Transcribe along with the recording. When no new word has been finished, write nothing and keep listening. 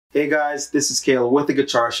Hey guys, this is Kale with the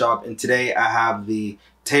Guitar Shop, and today I have the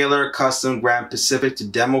Taylor Custom Grand Pacific to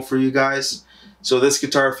demo for you guys. So this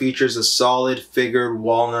guitar features a solid figured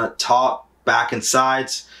walnut top, back and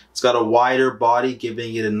sides. It's got a wider body,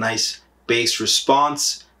 giving it a nice bass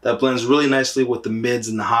response that blends really nicely with the mids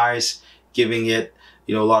and the highs, giving it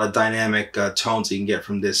a lot of dynamic tones you can get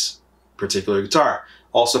from this particular guitar.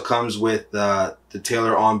 Also comes with the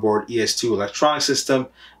Taylor onboard ES2 electronic system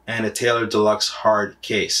and a Taylor Deluxe hard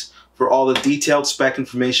case. For all the detailed spec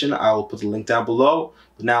information, I will put the link down below.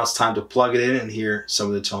 But now it's time to plug it in and hear some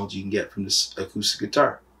of the tones you can get from this acoustic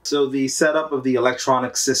guitar. So the setup of the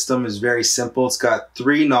electronic system is very simple. It's got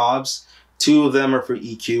 3 knobs. 2 of them are for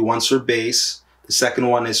EQ, one's for bass. The second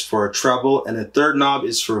one is for treble, and the third knob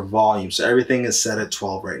is for volume. So everything is set at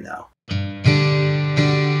 12 right now.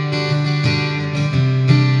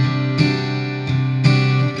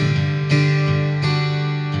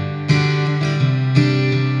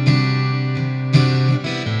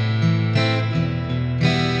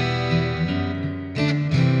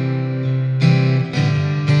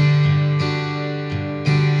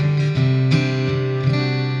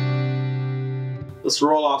 Let's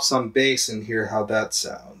roll off some bass and hear how that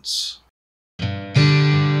sounds.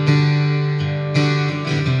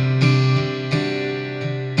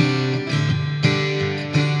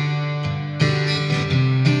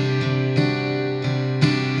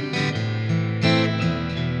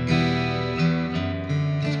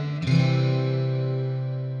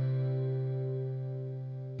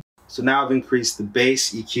 So now I've increased the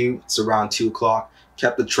bass EQ, it's around 2 o'clock.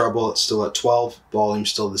 Kept the treble still at 12, volume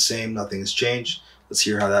still the same, nothing has changed. Let's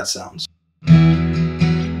hear how that sounds.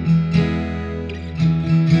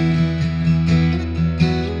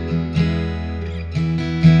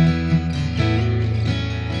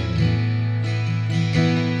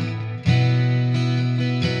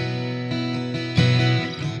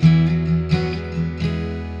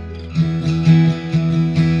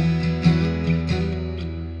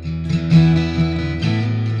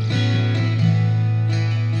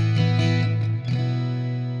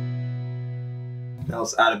 Now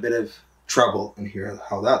let's add a bit of treble and hear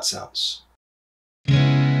how that sounds.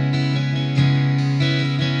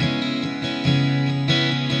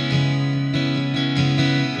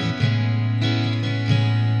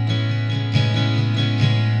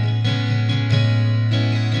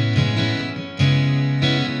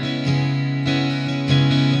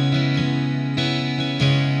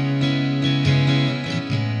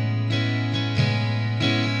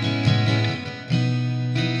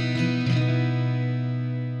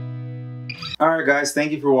 Alright guys,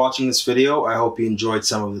 thank you for watching this video. I hope you enjoyed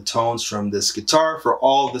some of the tones from this guitar. For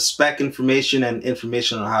all the spec information and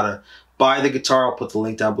information on how to buy the guitar, I'll put the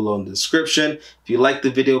link down below in the description. If you like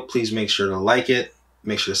the video, please make sure to like it.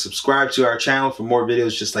 Make sure to subscribe to our channel for more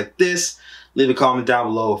videos just like this. Leave a comment down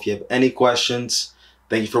below if you have any questions.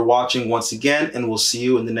 Thank you for watching once again, and we'll see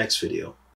you in the next video.